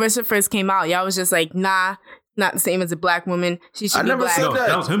like when Orisa first came out, y'all was just like, nah, not the same as a black woman. She should I be never black. said No, that.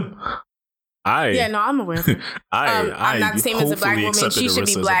 that was him. Yeah, no, I'm aware of it. I'm not the same as a black hopefully woman. accepted She should Orisa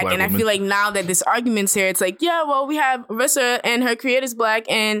be as a black. black And I woman. feel like now that this argument's here, it's like, yeah, well, we have Orisa and her creator's black.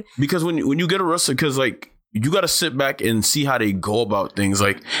 And Because when you get Orisa, because like you got to sit back and see how they go about things.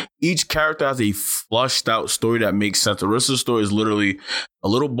 Like each character has a flushed out story that makes sense. Orisa's story is literally a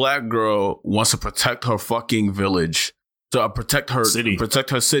little black girl wants to protect her fucking village. To protect her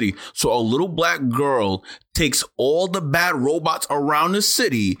city. So a little black girl takes all the bad robots around the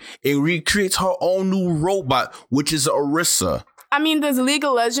city and recreates her own new robot, which is Orisa. I mean, does League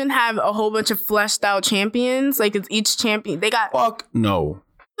of Legends have a whole bunch of fleshed out champions? Like, it's each champion. They got. Fuck no.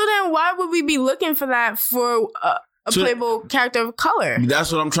 So then why would we be looking for that for a playable character of color?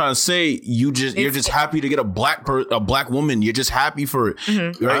 That's what I'm trying to say. You're just happy to get a black woman. You're just happy for it.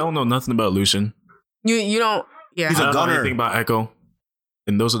 Mm-hmm. Right? I don't know nothing about Lucian. You don't. Yeah. He's a I don't know gunner. anything about Echo.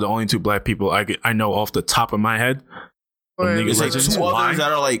 And those are the only two black people I know off the top of my head. Or League of It's like Legends. two Why? others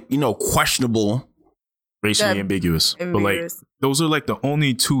that are like, questionable. Racially Yeah. ambiguous. But like ambiguous. those are like the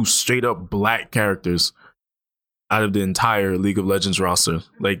only two straight up black characters out of the entire League of Legends roster.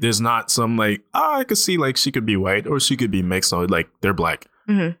 Like there's not some like, I could see like she could be white or she could be mixed. No, like they're black.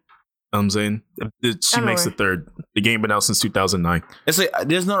 Mhm. You know what I'm saying? She I'm makes aware. the third. The game been out since 2009. It's like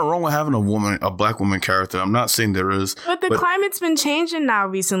there's nothing wrong with having a black woman character. I'm not saying there is. But the climate's been changing now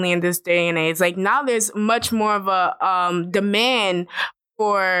recently in this day and age. Like now there's much more of a demand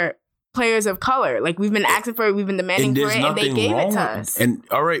for players of color. Like we've been asking for it, we've been demanding for it, and they gave it to us. And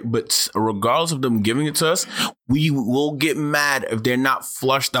all right, but regardless of them giving it to us, we will get mad if they're not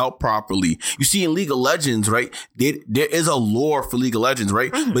flushed out properly. You see, in League of Legends, right? There is a lore for League of Legends,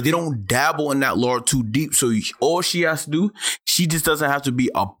 right? Mm-hmm. But they don't dabble in that lore too deep. So all she has to do, she just doesn't have to be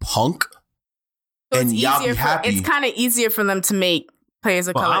a punk, So and it's y'all be easier happy. it's kind of easier for them to make players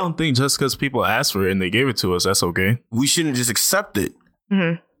of Well, color. I don't think just because people asked for it and they gave it to us, that's okay. We shouldn't just accept it,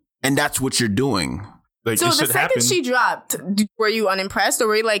 Mhm. and that's what you're doing. Like So it the should second happen. she dropped, were you unimpressed, or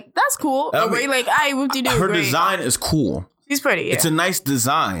were you like, "That's cool"? I Or were mean, you like, "I whoop-de-doo, Her great." design is cool. She's pretty. Yeah. It's a nice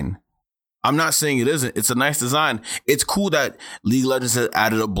design. I'm not saying it isn't. It's a nice design. It's cool that League of Legends has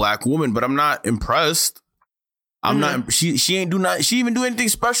added a black woman, but I'm not impressed. I'm not. She ain't do not. She even do anything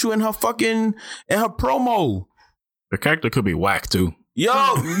special in her promo. Her character could be whack too.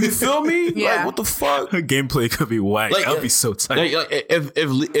 Yo, you feel me? Yeah. Like what the fuck? Her gameplay could be whack. Like, I'd be so tight. Like,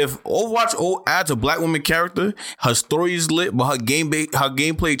 if Overwatch adds a black woman character, her story is lit, but her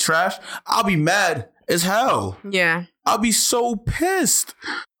gameplay trash, I'll be mad as hell. Yeah. I'll be so pissed.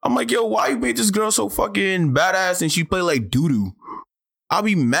 I'm like, yo, why you made this girl so fucking badass and she play like doo-doo? I'll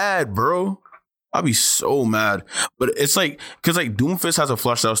be mad, bro. I'll be so mad. But it's like, cause like Doomfist has a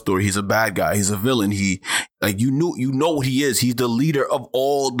flushed out story. He's a bad guy. He's a villain. He like, you know what he is. He's the leader of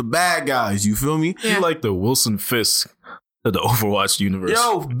all the bad guys. You feel me? Yeah. You like the Wilson Fisk of the Overwatch universe.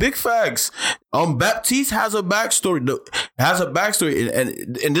 Yo, big facts. Baptiste has a backstory.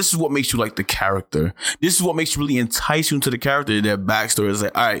 And this is what makes you like the character. This is what makes you really entice you into the character. Their backstory is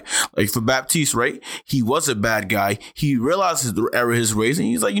like, all right, like for Baptiste, right? He was a bad guy. He realizes the error of his ways, and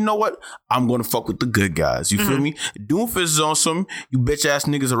he's like, you know what? I'm gonna fuck with the good guys. You feel me? Doomfist is on some, you bitch ass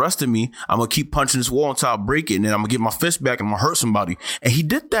niggas arrested me. I'm gonna keep punching this wall until I break it, and then I'm gonna get my fist back and I'm gonna hurt somebody. And he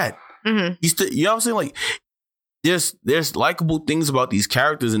did that. He's still, you know what I'm saying? Like, there's likable things about these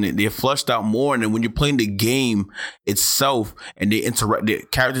characters, and they're flushed out more. And then when you're playing the game itself, and the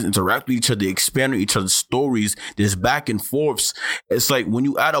characters interact with each other, they expand on each other's stories. There's back and forths. It's like when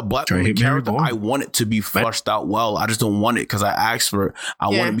you add a black Try to woman hit me character, more. I want it to be flushed out well. I just don't want it because I asked for it. I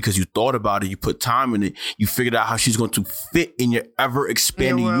want it because you thought about it, you put time in it, you figured out how she's going to fit in your ever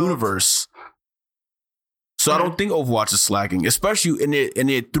expanding world. universe. So I don't think Overwatch is slacking, especially in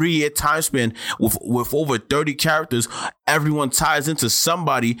their 3-year time span with over 30 characters. Everyone ties into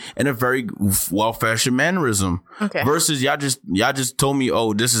somebody in a very well-fashioned mannerism. Okay. Versus y'all just told me,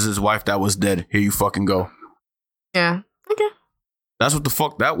 oh, this is his wife that was dead. Here you fucking go. Yeah. Okay. That's what the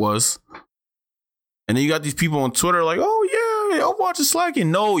fuck that was. And then you got these people on Twitter like, oh Overwatch is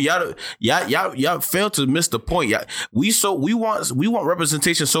slacking. No, y'all failed to miss the point. We want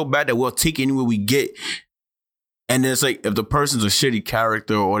representation so bad that we'll take anywhere we get. And then it's like if the person's a shitty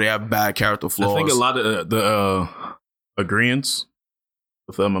character or they have bad character flaws. I think a lot of the agreeance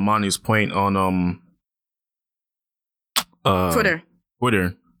with Mamani's point on Twitter.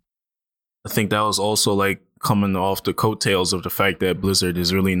 I think that was also like coming off the coattails of the fact that Blizzard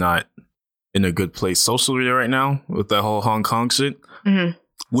is really not in a good place socially right now with that whole Hong Kong shit. Mm-hmm.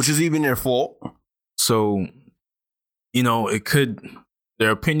 Which is even their fault. So,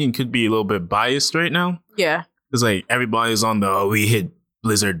 their opinion could be a little bit biased right now. Yeah. It's like everybody's on we hit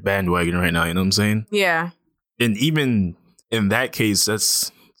Blizzard bandwagon right now, you know what I'm saying? Yeah. And even in that case,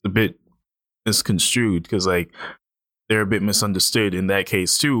 that's a bit misconstrued because like they're a bit misunderstood in that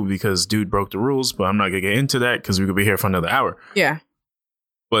case too, because dude broke the rules, but I'm not gonna get into that because we could be here for another hour. Yeah.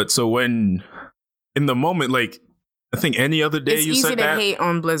 But so when in the moment, like I think any other day it's you said that. It's easy to hate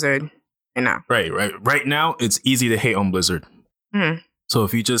on Blizzard. Right now, it's easy to hate on Blizzard. Mm-hmm. So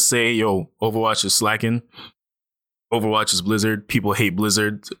if you just say, yo, Overwatch is slacking, Overwatch is Blizzard, people hate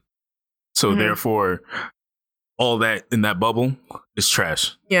Blizzard. So therefore, all that in that bubble is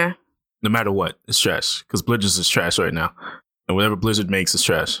trash. Yeah. No matter what, it's trash. Because Blizzard is trash right now. And whatever Blizzard makes is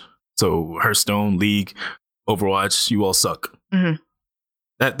trash. So Hearthstone, League, Overwatch, you all suck. Mm-hmm.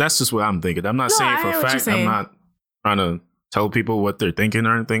 That's just what I'm thinking. I'm not saying for a fact. I'm not trying to tell people what they're thinking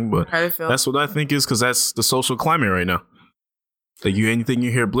or anything, but that's what I think is because that's the social climate right now. Like anything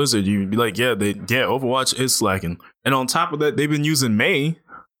you hear Blizzard, you'd be like, Overwatch is slacking. And on top of that, they've been using Mei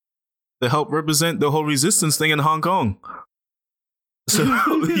to help represent the whole resistance thing in Hong Kong. So,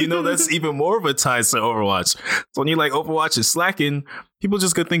 that's even more of a tie to Overwatch. So when you're like, Overwatch is slacking, people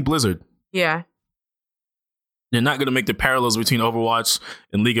just gonna think Blizzard. Yeah. They're not gonna make the parallels between Overwatch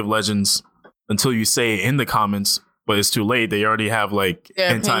and League of Legends until you say it in the comments, but it's too late. They already have like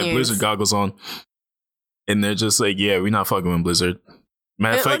anti-Blizzard goggles on. And they're just like, yeah, we're not fucking with Blizzard.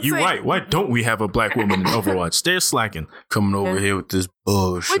 Matter of fact, you're right. Why don't we have a black woman in Overwatch? They're slacking. Coming over here with this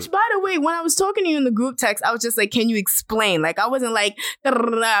bullshit. Which, by the way, when I was talking to you in the group text, I was just like, can you explain? Like, I wasn't like,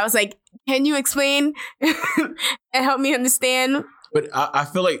 I was like, can you explain and help me understand? But I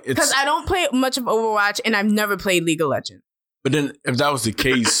feel like it's... Because I don't play much of Overwatch and I've never played League of Legends. But then if that was the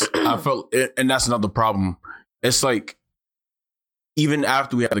case, I felt... And that's another problem. It's like, even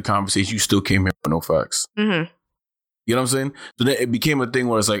after we had the conversation, you still came here with no facts. Mm-hmm. You know what I'm saying? So then it became a thing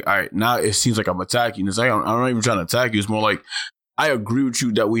where it's like, all right, now it seems like I'm attacking. It's like, I'm not even trying to attack you. It's more like, I agree with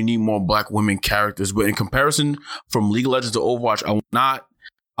you that we need more black women characters. But in comparison from League of Legends to Overwatch, I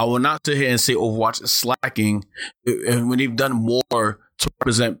will not sit here and say Overwatch is slacking when they've done more to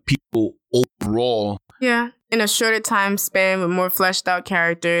represent people overall. Yeah. In a shorter time span with more fleshed out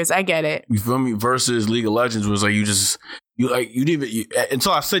characters. I get it. You feel me? Versus League of Legends was like, you didn't even,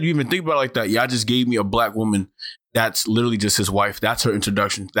 until I said you even think about it like that. Y'all just gave me a black woman that's literally just his wife. That's her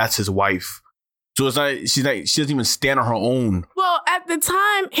introduction. That's his wife. So it's like she doesn't even stand on her own. Well, at the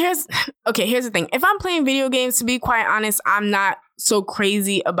time, here's the thing. If I'm playing video games, to be quite honest, I'm not so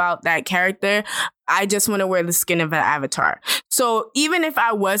crazy about that character. I just want to wear the skin of an avatar. So even if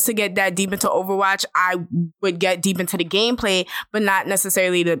I was to get that deep into Overwatch, I would get deep into the gameplay, but not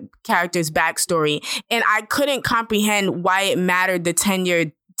necessarily the character's backstory. And I couldn't comprehend why it mattered the 10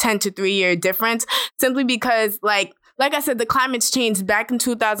 to 3 year difference, simply because like I said, the climate's changed. Back in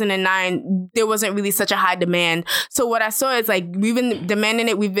 2009, there wasn't really such a high demand. So what I saw is like, we've been demanding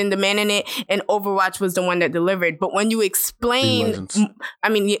it, and Overwatch was the one that delivered. But when you explain,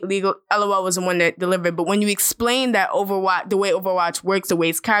 Legal LOL was the one that delivered. But when you explain that Overwatch, the way Overwatch works, the way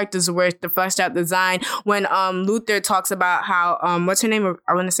its characters work, the fleshed out design, when Luther talks about how, what's her name?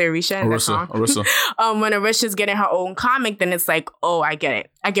 I want to say Arisha. Arisa. When Arisha's getting her own comic, then it's like, oh, I get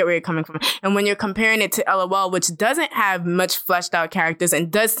it. I get where you're coming from. And when you're comparing it to LOL, which doesn't have much fleshed out characters and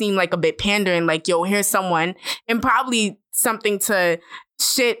does seem like a bit pandering, like, yo, here's someone, and probably something to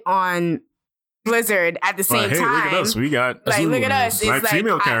shit on Blizzard at the same time. Look at us. We got look at us. It's like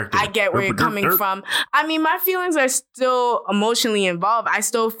female character. I get where you're coming from. I mean, my feelings are still emotionally involved. I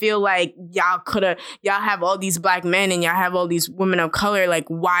still feel like y'all have all these black men and y'all have all these women of color. Like,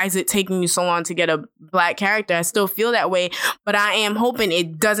 why is it taking you so long to get a black character? I still feel that way, but I am hoping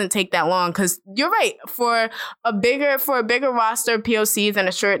it doesn't take that long, because you're right. For a bigger roster of POCs and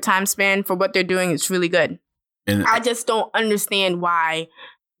a short time span for what they're doing, it's really good. And I just don't understand why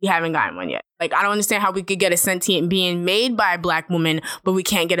We haven't gotten one yet. Like, I don't understand how we could get a sentient being made by a black woman, but we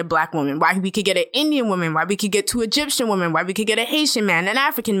can't get a black woman. Why we could get an Indian woman? Why we could get 2 Egyptian women? Why we could get a Haitian man, an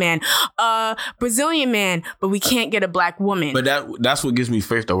African man, a Brazilian man, but we can't get a black woman. But that's what gives me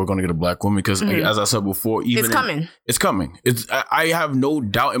faith that we're going to get a black woman because, as I said before, even it's coming. It's coming. I have no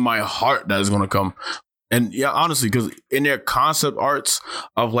doubt in my heart that it's going to come. And yeah, honestly, because in their concept arts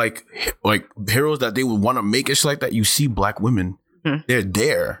of like heroes that they would want to make and shit like that, you see black women. They're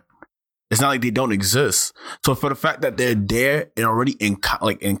there. It's not like they don't exist. So for the fact that they're there and already in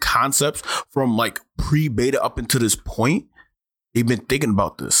concepts from like pre-beta up until this point, they've been thinking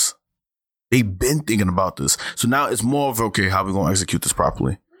about this. So now it's more of, okay, how are we going to execute this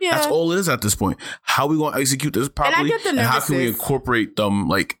properly? Yeah. That's all it is at this point. How are we going to execute this properly? And how can we incorporate them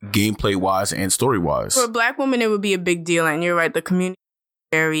like gameplay wise and story wise? For a black woman, it would be a big deal. And you're right. The community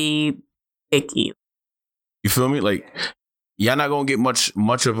is very icky. You feel me? Like, you're not gonna get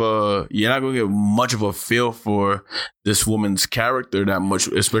much of a feel for this woman's character that much,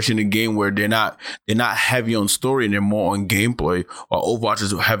 especially in a game where they're not heavy on story and they're more on gameplay. Or Overwatch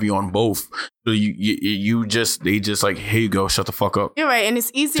is heavy on both. So they just like, here you go, shut the fuck up. You're right, and it's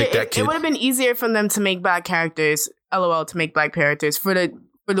easier. It would have been easier for them to make black characters. LOL, to make black characters for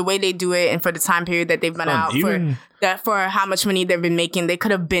the way they do it and for the time period that they've been out for how much money they've been making. They could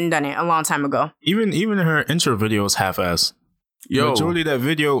have been done it a long time ago. Even her intro video is half-assed. The majority of that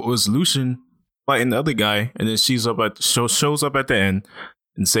video was Lucian fighting the other guy, and then shows up at the end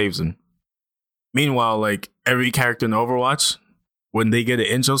and saves him. Meanwhile, like every character in Overwatch, when they get an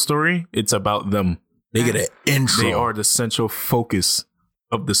intro story, it's about them. They get an intro. They are the central focus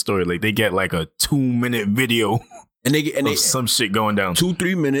of the story. Like they get like a 2-minute video. And they some shit going down.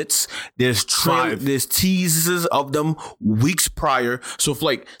 2-3 minutes. There's teases of them weeks prior. So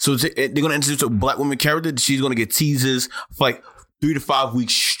they're gonna introduce a black woman character. She's gonna get teases for like 3 to 5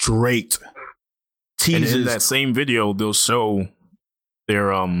 weeks straight. Teases. And in that same video, they'll show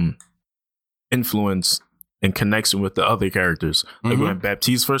their influence and connection with the other characters. Like when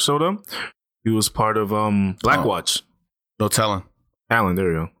Baptiste first showed up, he was part of Blackwatch. No Talon. Talon,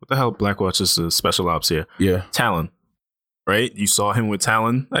 there you go. What the hell? Blackwatch is the special ops here. Yeah. Talon. Right? You saw him with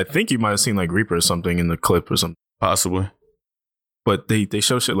Talon. I think you might have seen like Reaper or something in the clip or something. Possibly. But they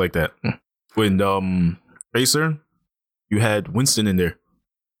show shit like that. When Tracer, you had Winston in there.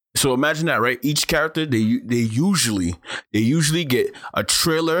 So imagine that, right? Each character, they usually get a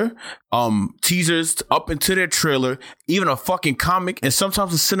trailer, teasers up into their trailer, even a fucking comic, and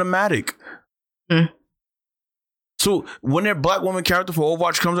sometimes a cinematic. So when their black woman character for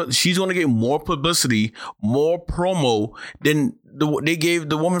Overwatch comes up, she's going to get more publicity, more promo than they gave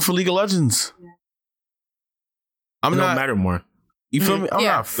the woman for League of Legends. It don't matter more. You feel me?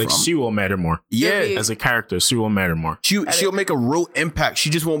 She will matter more. Yeah. As a character, she will matter more. She'll make a real impact. She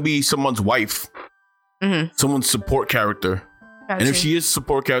just won't be someone's wife. Someone's support character. Gotcha. And if she is a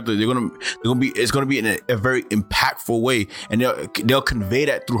support character, it's gonna be in a very impactful way. And they'll convey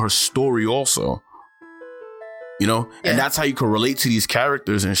that through her story also. You know? Yeah. And that's how you can relate to these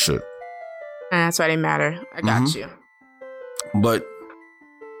characters and shit. And that's why they matter. I got you. But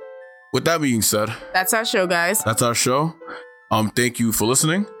with that being said, that's our show, guys. That's our show. Thank you for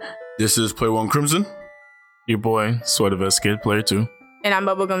listening. This is Player One Crimson. Your boy, Sweat of Kid, Player 2. And I'm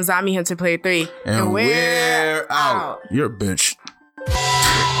Bubblegum Zombie Hunter, Player 3. And we're out. You're a bitch.